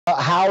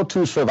how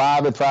to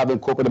survive and thrive in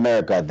corporate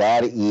America.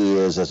 That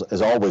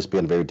has always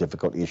been a very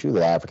difficult issue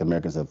that African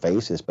Americans have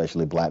faced,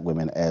 especially black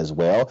women as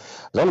well.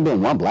 There's only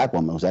been one black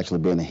woman who's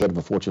actually been the head of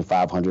a Fortune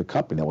 500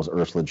 company. That was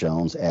Ursula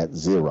Jones at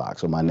Xerox.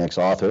 So my next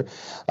author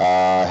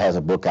has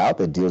a book out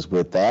that deals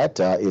with that.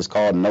 It's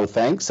called No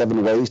Thanks,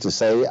 7 Ways to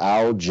Say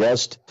I'll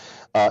Just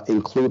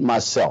Include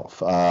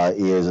Myself.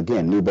 Is,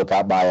 again, new book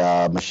out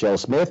by Michelle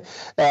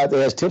Smith. That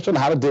has tips on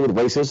how to deal with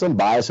racism,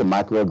 bias, and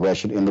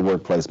microaggression in the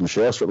workplace.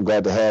 Michelle, certainly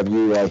glad to have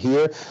you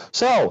here.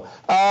 So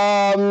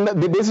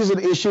this is an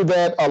issue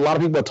that a lot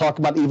of people are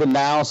talking about even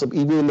now. So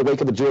even in the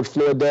wake of the George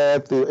Floyd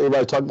death,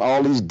 everybody's talking about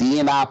all these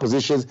D&I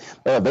positions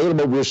that are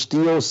available. We're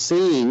still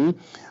seeing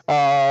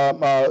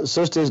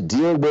sisters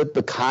deal with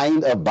the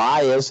kind of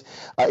bias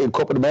in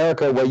corporate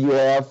America where you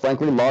have,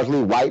 frankly,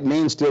 largely white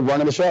men still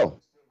running the show.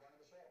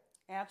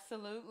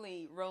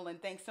 Absolutely,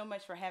 Roland. Thanks so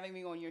much for having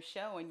me on your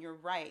show. And you're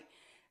right.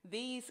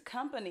 These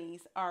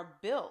companies are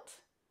built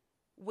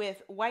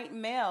with white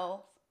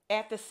males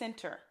at the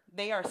center.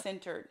 They are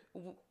centered.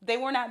 They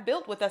were not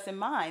built with us in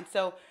mind.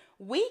 So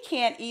we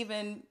can't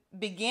even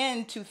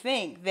begin to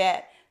think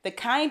that the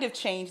kind of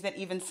change that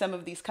even some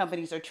of these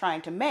companies are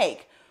trying to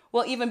make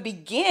will even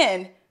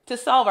begin to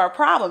solve our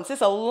problems.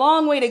 It's a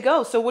long way to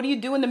go. So what do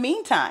you do in the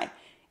meantime?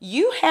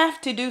 You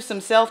have to do some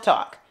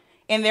self-talk.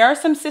 And there are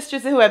some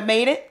sisters who have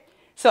made it.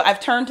 So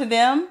I've turned to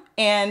them,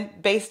 and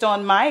based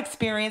on my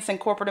experience in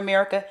corporate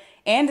America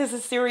and as a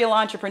serial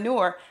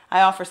entrepreneur,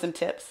 I offer some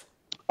tips.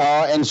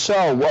 And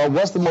so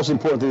what's the most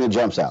important thing that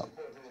jumps out?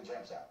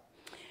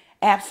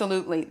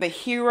 Absolutely. The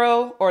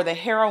hero or the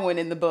heroine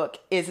in the book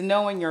is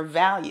knowing your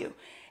value.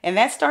 And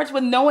that starts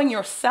with knowing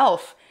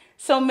yourself.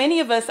 So many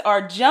of us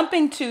are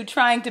jumping to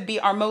trying to be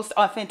our most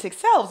authentic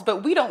selves,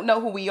 but we don't know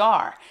who we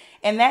are.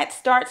 And that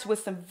starts with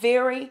some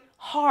very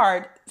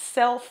hard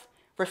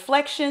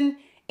self-reflection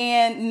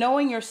and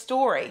knowing your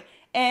story.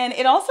 And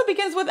it also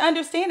begins with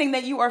understanding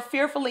that you are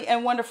fearfully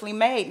and wonderfully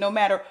made. No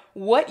matter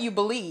what you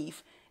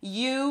believe,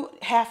 you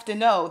have to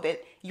know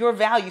that your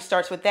value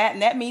starts with that,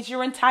 and that means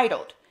you're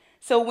entitled.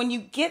 So when you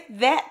get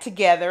that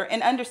together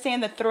and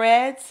understand the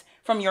threads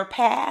from your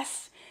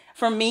past,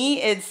 for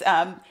me, it's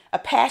a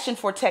passion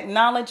for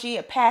technology,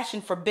 a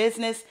passion for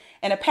business,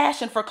 and a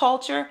passion for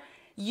culture.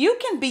 You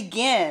can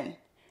begin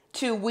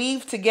to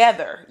weave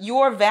together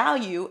your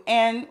value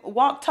and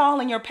walk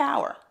tall in your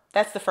power.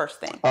 That's the first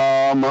thing.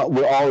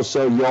 We're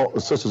also, your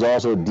sisters are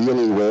also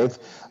dealing with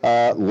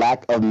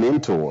lack of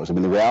mentors. I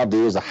mean, the reality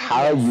is the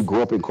higher you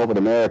grow up in corporate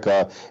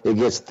America, it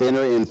gets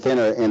thinner and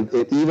thinner. And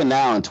even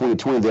now in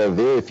 2020, there are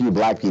very few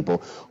black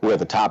people who are at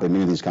the top in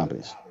many of these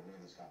companies.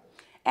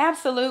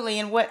 Absolutely.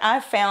 And what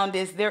I've found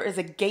is there is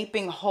a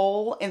gaping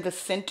hole in the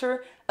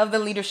center of the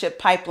leadership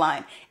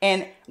pipeline.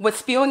 And what's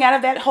spewing out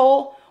of that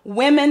hole?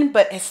 Women,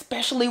 but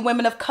especially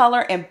women of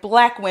color and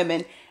black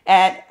women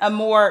at a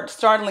more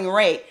startling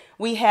rate.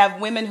 We have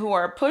women who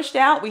are pushed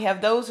out. We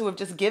have those who have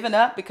just given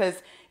up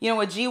because,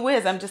 gee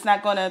whiz, I'm just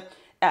not going to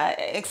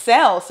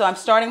excel. So I'm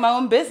starting my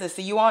own business.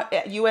 The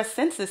U.S.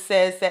 Census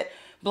says that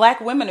black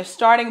women are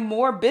starting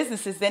more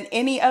businesses than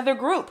any other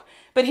group.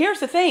 But here's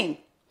the thing.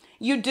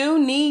 You do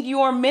need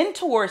your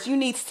mentors. You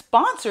need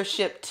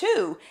sponsorship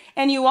too.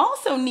 And you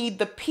also need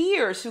the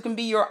peers who can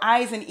be your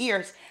eyes and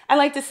ears. I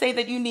like to say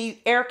that you need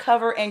air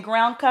cover and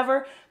ground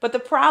cover. But the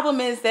problem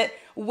is that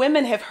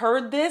women have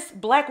heard this,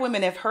 black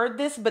women have heard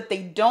this, but they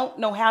don't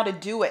know how to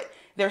do it.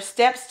 There are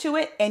steps to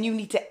it, and you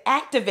need to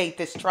activate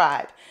this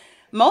tribe.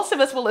 Most of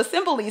us will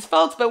assemble these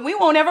folks, but we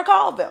won't ever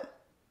call them.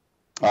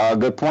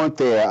 Good point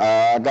there.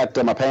 I got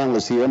my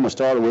panelists here. I'm going to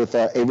start with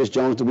Avis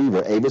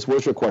Jones-DeWeaver. Avis,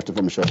 what's your question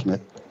for Michelle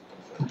Smith?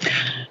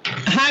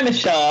 Hi,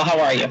 Michelle. How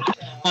are you?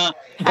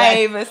 Hi,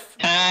 Avis.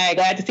 Hi,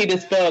 glad to see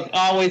this book.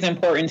 Always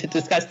important to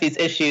discuss these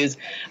issues.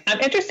 I'm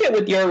interested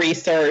with your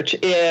research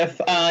if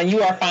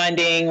you are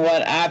finding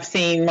what I've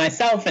seen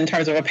myself in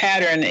terms of a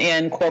pattern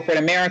in corporate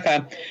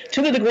America,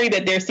 to the degree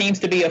that there seems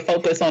to be a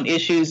focus on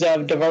issues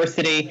of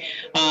diversity,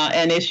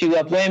 and issue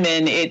of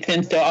women, it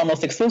tends to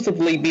almost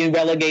exclusively be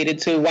relegated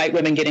to white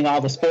women getting all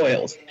the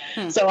spoils.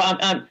 So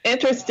I'm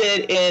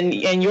interested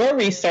in your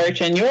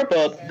research and your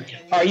book.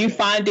 Are you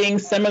finding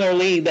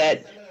similarly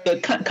that the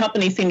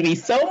companies seem to be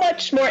so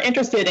much more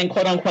interested in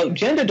quote unquote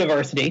gender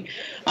diversity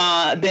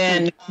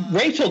than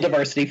racial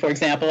diversity, for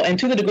example, and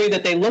to the degree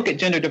that they look at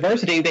gender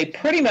diversity, they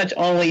pretty much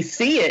only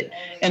see it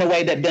in a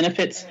way that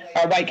benefits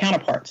our white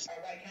counterparts?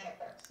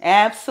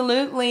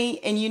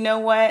 Absolutely. And you know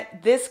what?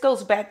 This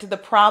goes back to the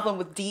problem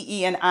with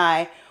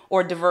DE&I,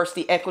 or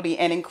diversity, equity,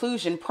 and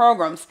inclusion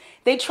programs.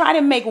 They try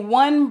to make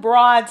one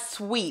broad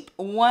sweep,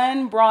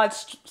 one broad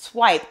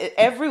swipe at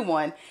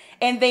everyone,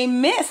 and they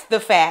miss the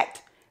fact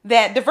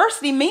that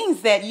diversity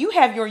means that you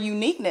have your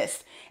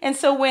uniqueness. And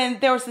so when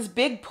there was this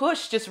big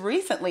push just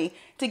recently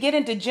to get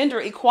into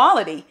gender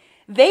equality,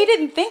 they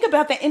didn't think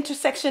about the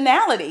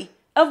intersectionality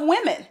of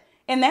women.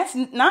 And that's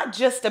not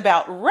just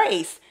about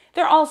race.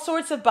 There are all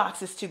sorts of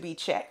boxes to be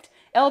checked.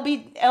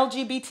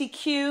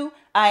 LGBTQIA,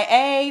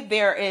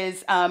 there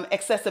is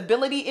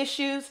accessibility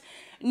issues.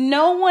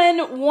 No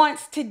one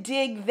wants to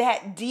dig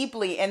that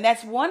deeply. And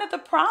that's one of the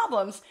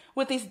problems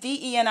with these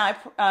DE&I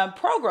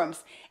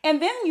programs.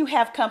 And then you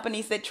have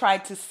companies that try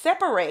to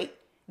separate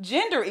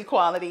gender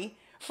equality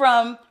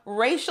from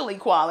racial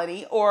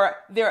equality or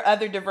their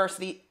other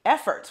diversity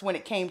efforts when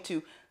it came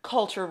to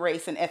culture,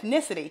 race, and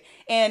ethnicity.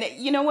 And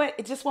you know what?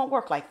 It just won't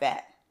work like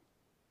that.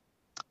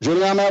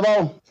 Jullian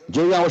Malveaux.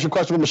 Jullian, what's your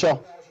question for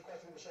Michelle?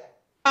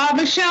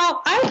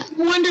 Michelle, I was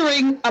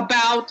wondering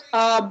about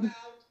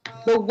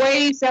the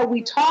ways that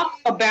we talk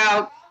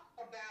about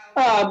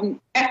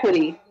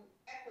equity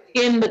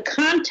in the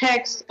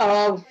context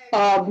of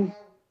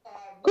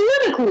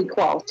political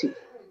equality.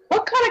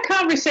 What kind of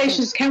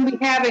conversations can we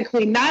have and can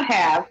we not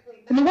have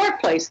in the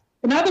workplace?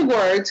 In other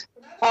words,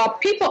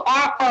 people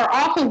are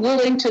often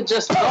willing to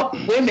just lump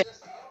women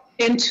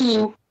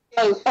into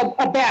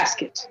a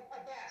basket.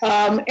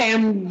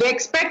 And they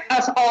expect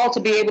us all to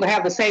be able to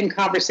have the same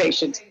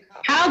conversations.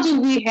 How do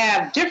we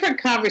have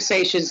different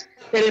conversations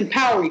that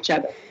empower each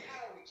other?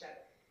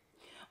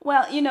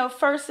 Well, you know,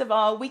 first of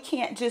all, we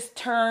can't just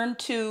turn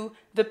to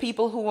the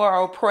people who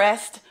are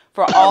oppressed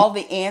for all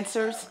the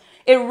answers.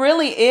 It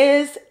really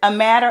is a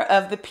matter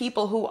of the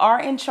people who are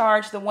in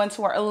charge, the ones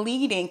who are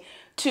leading,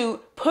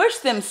 to push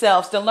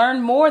themselves to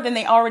learn more than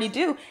they already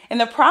do. And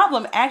the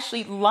problem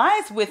actually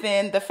lies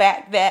within the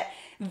fact that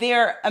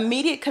their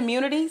immediate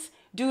communities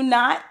do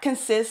not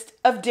consist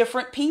of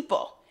different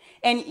people.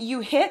 And you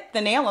hit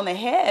the nail on the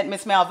head,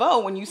 Ms.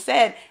 Malveaux, when you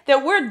said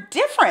that we're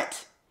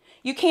different.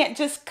 You can't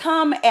just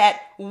come at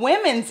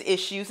women's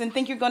issues and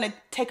think you're going to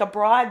take a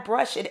broad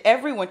brush at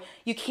everyone.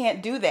 You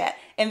can't do that.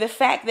 And the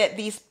fact that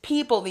these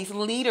people, these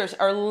leaders,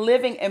 are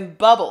living in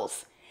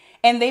bubbles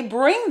and they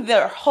bring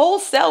their whole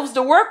selves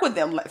to work with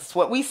them. That's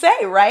what we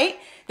say, right?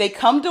 They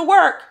come to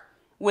work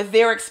with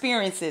their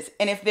experiences.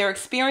 And if their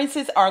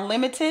experiences are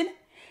limited,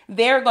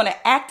 they're going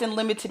to act in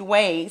limited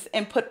ways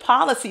and put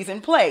policies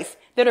in place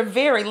that are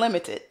very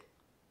limited.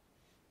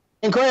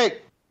 And Craig.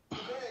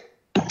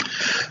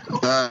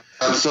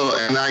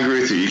 And I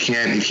agree with you. You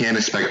can't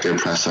expect the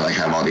oppressed to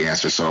have all the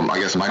answers. So I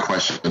guess my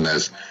question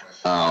is,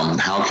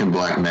 how can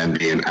Black men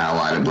be an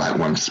ally to Black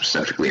women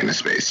specifically in this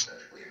space?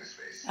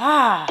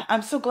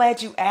 I'm so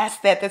glad you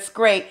asked that. That's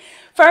great.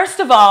 First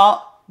of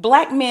all,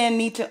 Black men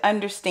need to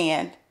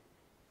understand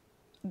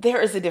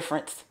there is a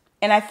difference.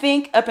 And I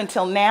think up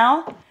until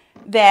now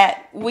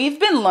that we've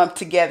been lumped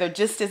together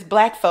just as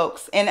Black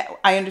folks. And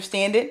I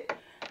understand it.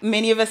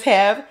 Many of us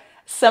have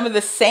some of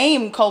the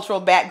same cultural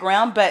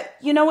background, but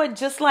you know what?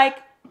 Just like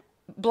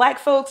Black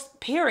folks,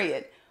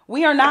 period,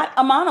 we are not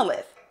a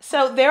monolith.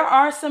 So there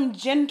are some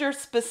gender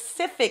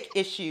specific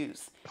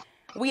issues.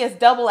 We as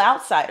double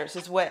outsiders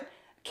is what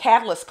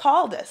Catalyst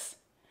called us,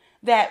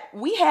 that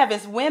we have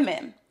as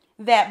women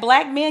that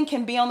Black men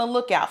can be on the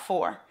lookout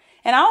for.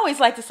 And I always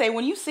like to say,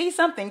 when you see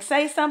something,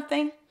 say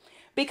something,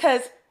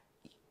 because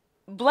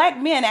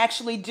Black men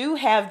actually do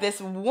have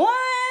this one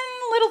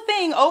little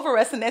thing over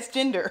us, and that's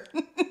gender.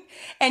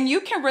 And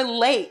you can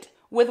relate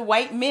with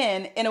white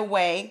men in a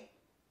way,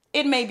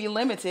 it may be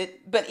limited,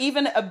 but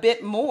even a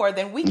bit more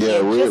than we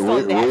can just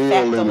on that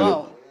fact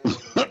alone.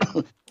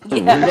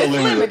 Yeah, it's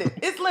limited.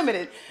 It's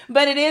limited,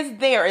 but it is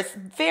there. It's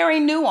very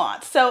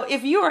nuanced. So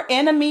if you are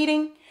in a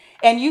meeting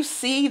and you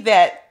see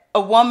that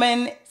a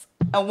woman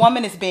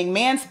is being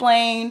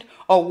mansplained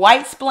or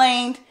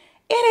white-splained,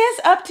 it is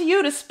up to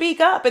you to speak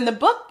up. And the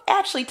book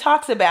actually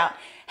talks about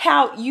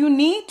how you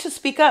need to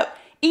speak up,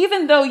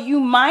 even though you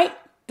might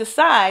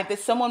decide that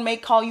someone may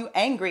call you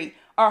angry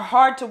or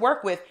hard to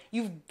work with.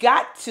 You've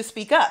got to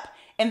speak up.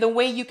 And the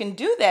way you can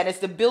do that is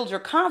to build your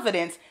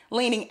confidence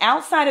leaning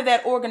outside of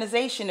that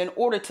organization in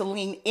order to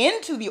lean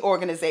into the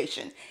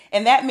organization.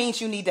 And that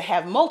means you need to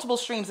have multiple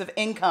streams of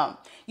income.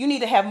 You need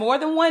to have more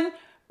than one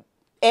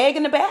egg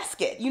in the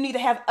basket. You need to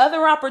have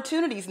other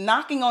opportunities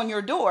knocking on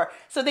your door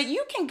so that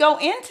you can go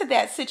into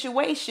that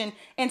situation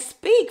and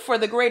speak for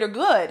the greater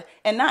good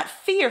and not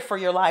fear for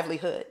your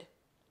livelihood.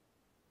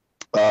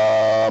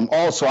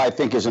 Also, I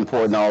think it's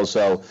important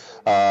also,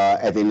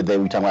 at the end of the day,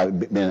 we talk about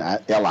being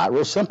an ally,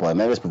 real simple. I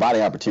mean, it's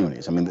providing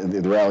opportunities. I mean,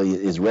 the reality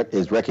is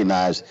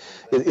recognized.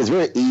 It's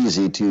very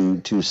easy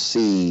to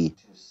see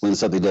when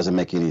something doesn't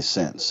make any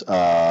sense.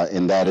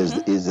 And that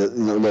is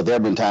look, there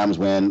have been times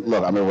when,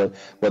 look, I remember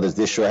whether it's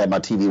this show, I had my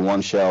TV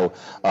One show,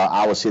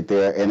 I would sit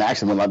there, and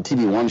actually when my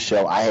TV One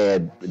show, I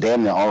had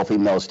damn near all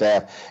female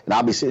staff, and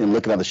I'll be sitting and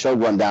looking at the show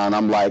rundown, and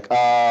I'm like,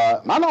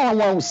 am I the only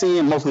one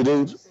seeing mostly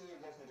dudes?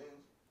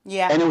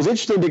 Yeah. And it was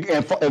interesting,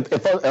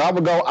 and I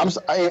would go,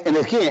 and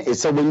again,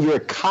 so when you're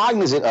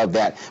cognizant of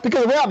that,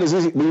 because the reality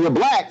is when you're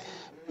Black,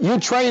 you're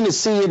trained to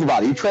see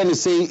everybody. You're trained to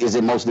see, is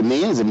it mostly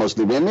men? Is it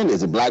mostly women?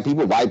 Is it Black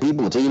people, white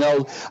people,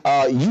 Latinos?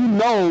 You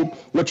know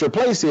what your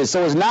place is,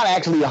 so it's not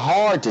actually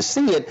hard to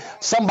see it.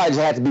 Somebody just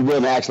has to be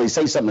willing to actually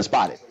say something and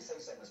spot it.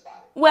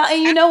 Well,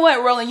 and you know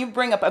what, Roland, you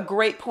bring up a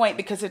great point,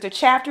 because there's a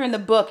chapter in the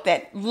book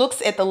that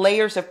looks at the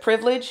layers of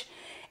privilege.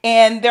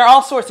 And there are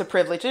all sorts of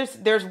privileges.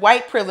 There's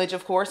white privilege,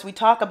 of course. We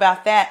talk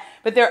about that.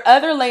 But there are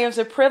other layers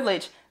of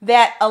privilege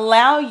that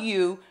allow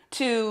you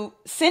to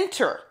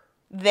center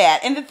that.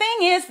 And the thing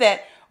is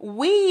that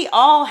we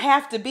all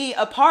have to be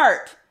a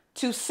part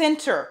to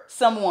center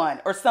someone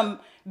or some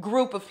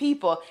group of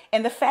people.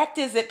 And the fact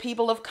is that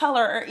people of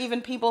color, or even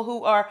people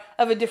who are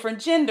of a different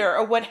gender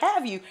or what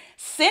have you,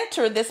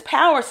 center this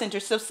power center.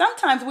 So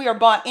sometimes we are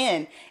bought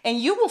in, and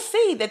you will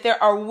see that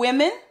there are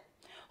women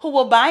who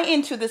will buy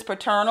into this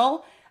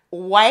paternal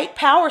white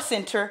power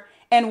center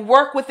and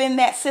work within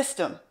that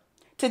system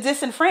to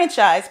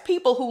disenfranchise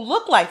people who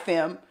look like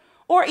them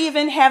or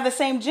even have the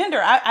same gender.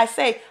 I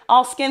say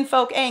all skin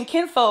folk ain't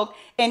kinfolk,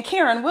 and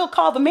Karen will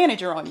call the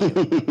manager on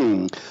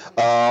you.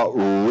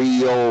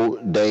 Real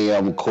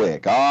damn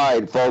quick. All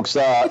right, folks.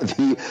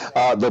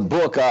 The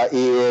book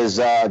is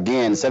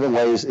again 7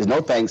 ways. Is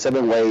no thanks.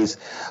 7 ways.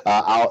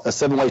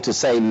 7 ways to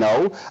say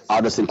no.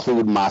 I'll just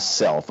include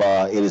myself.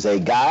 It is a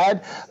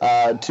guide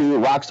to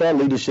rockstar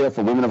leadership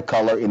for women of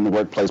color in the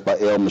workplace by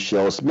L.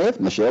 Michelle Smith.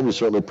 Michelle, we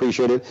certainly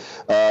appreciate it.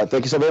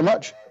 Thank you so very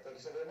much.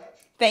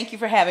 Thank you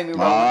for having me,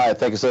 Roland. All right,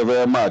 thank you so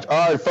very much.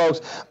 All right,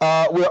 folks,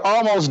 we're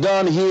almost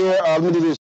done here. Let me do this.